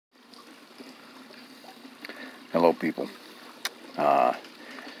Hello, people. I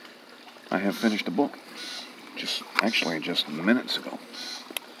have finished a book, just minutes ago,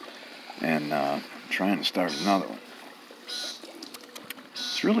 and trying to start another one.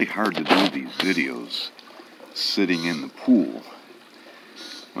 It's really hard to do these videos sitting in the pool.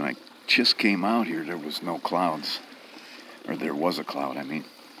 When I just came out here, there was no clouds, or there was a cloud, I mean,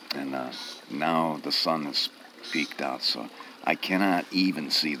 and now the sun has peeked out, so I cannot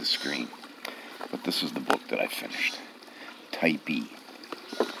even see the screen. But this is the book that I finished. Typee.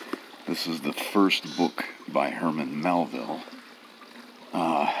 This is the first book by Herman Melville.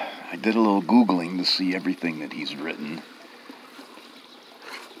 I did a little Googling to see everything that he's written.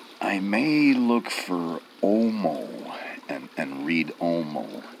 I may look for Omo and read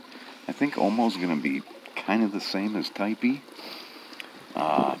Omo. I think Omo's going to be kind of the same as Typee.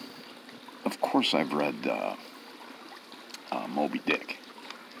 Of course, I've read Moby Dick.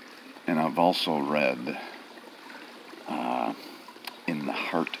 And I've also read In the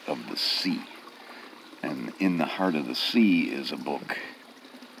Heart of the Sea. And In the Heart of the Sea is a book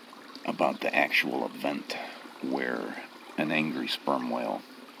about the actual event where an angry sperm whale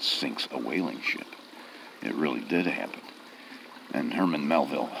sinks a whaling ship. It really did happen. And Herman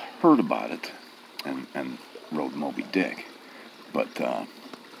Melville heard about it and wrote Moby Dick. But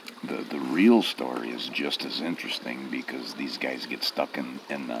the real story is just as interesting because these guys get stuck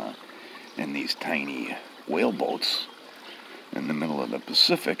in these tiny whaleboats in the middle of the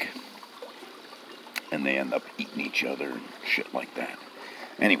Pacific, and they end up eating each other and shit like that.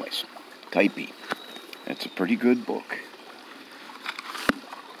 Anyways, Typee. It's a pretty good book.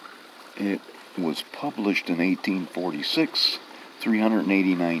 It was published in 1846,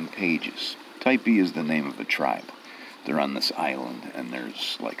 389 pages. Typee is the name of a tribe. They're on this island, and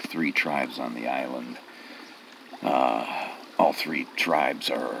there's like 3 tribes on the island. All 3 tribes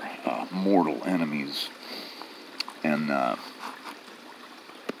are mortal enemies, and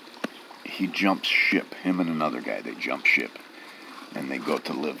he jumps ship. Him and another guy, they jump ship, and they go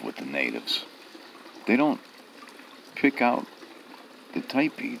to live with the natives. They don't pick out the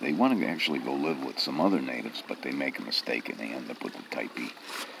Typee. They want to actually go live with some other natives, but they make a mistake, and they end up with the Typee.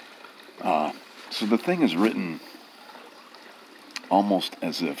 So the thing is written almost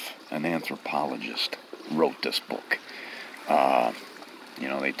as if an anthropologist wrote this book.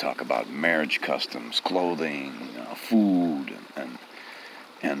 They talk about marriage customs, clothing, food,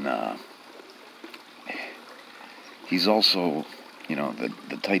 and he's also,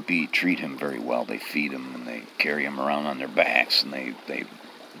 the Typee treat him very well. They feed him, and they carry him around on their backs, and they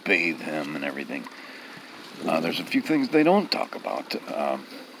bathe him and everything. There's a few things they don't talk about,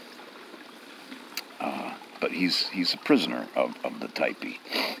 but he's a prisoner of the Typee.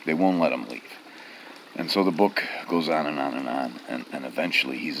 They won't let him leave. And so the book goes on and on and on, and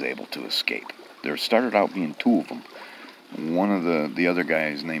eventually he's able to escape. There started out being 2 of them. One of the other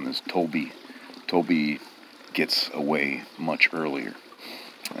guy's name is Toby. Toby gets away much earlier.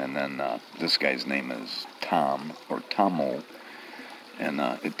 And then this guy's name is Tom, or Tomo. And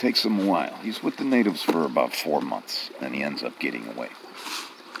it takes him a while. He's with the natives for about 4 months, and he ends up getting away.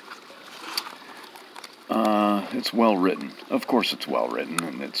 It's well written. Of course it's well written,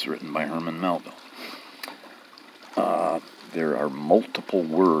 and it's written by Herman Melville. There are multiple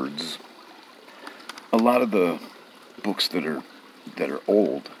words. A lot of the books that are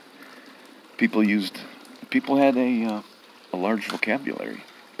old, people had a large vocabulary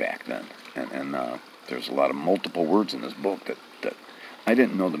back then, and there's a lot of multiple words in this book that I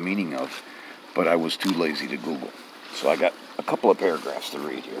didn't know the meaning of, but I was too lazy to Google. So I got a couple of paragraphs to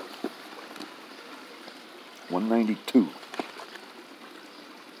read here. 192.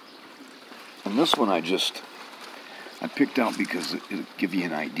 And this one I picked out because it'll give you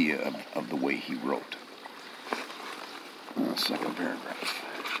an idea of the way he wrote. Second paragraph.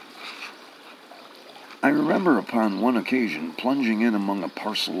 I remember upon one occasion plunging in among a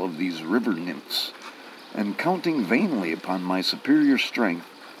parcel of these river nymphs, and counting vainly upon my superior strength,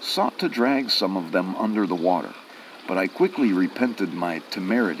 sought to drag some of them under the water, but I quickly repented my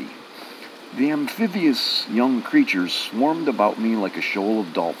temerity. The amphibious young creatures swarmed about me like a shoal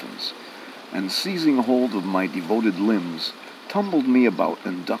of dolphins, and seizing hold of my devoted limbs, tumbled me about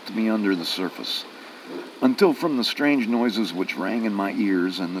and ducked me under the surface, until from the strange noises which rang in my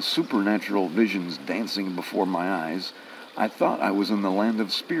ears and the supernatural visions dancing before my eyes, I thought I was in the land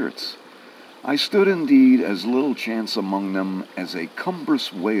of spirits. I stood indeed as little chance among them as a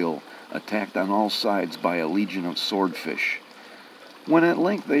cumbrous whale attacked on all sides by a legion of swordfish. When at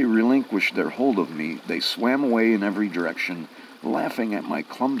length they relinquished their hold of me, they swam away in every direction, laughing at my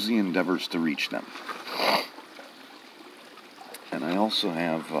clumsy endeavors to reach them. And I also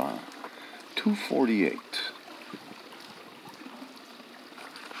have 248.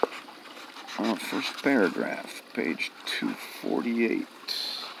 First paragraph, page 248.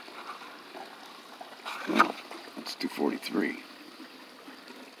 Oh, that's 243.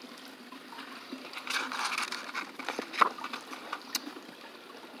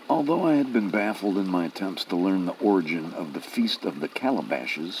 Although I had been baffled in my attempts to learn the origin of the Feast of the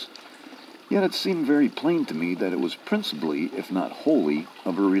Calabashes, yet it seemed very plain to me that it was principally, if not wholly,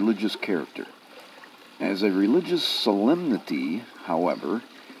 of a religious character. As a religious solemnity, however,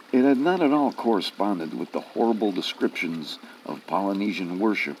 it had not at all corresponded with the horrible descriptions of Polynesian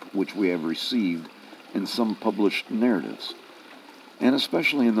worship which we have received in some published narratives, and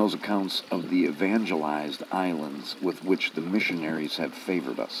especially in those accounts of the evangelized islands with which the missionaries have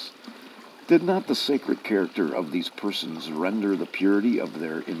favored us. Did not the sacred character of these persons render the purity of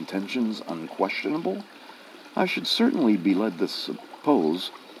their intentions unquestionable? I should certainly be led to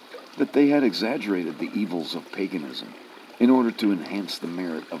suppose that they had exaggerated the evils of paganism in order to enhance the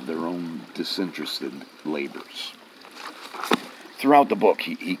merit of their own disinterested labors. Throughout the book,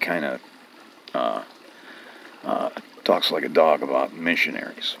 he kind of talks like a dog about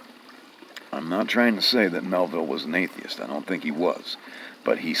missionaries. I'm not trying to say that Melville was an atheist. I don't think he was.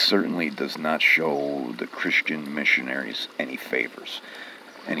 But he certainly does not show the Christian missionaries any favors.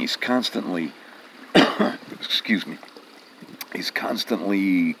 And he's constantly, he's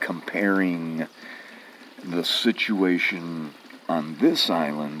constantly comparing the situation on this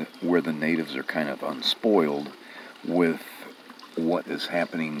island, where the natives are kind of unspoiled, with what is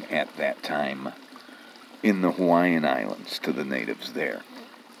happening at that time in the Hawaiian Islands to the natives there.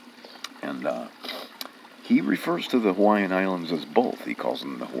 And he refers to the Hawaiian Islands as both. He calls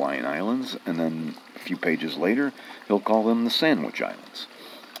them the Hawaiian Islands, and then a few pages later, he'll call them the Sandwich Islands.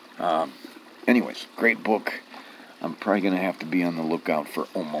 Anyways, great book. I'm probably going to have to be on the lookout for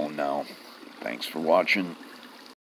Omo now. Thanks for watching.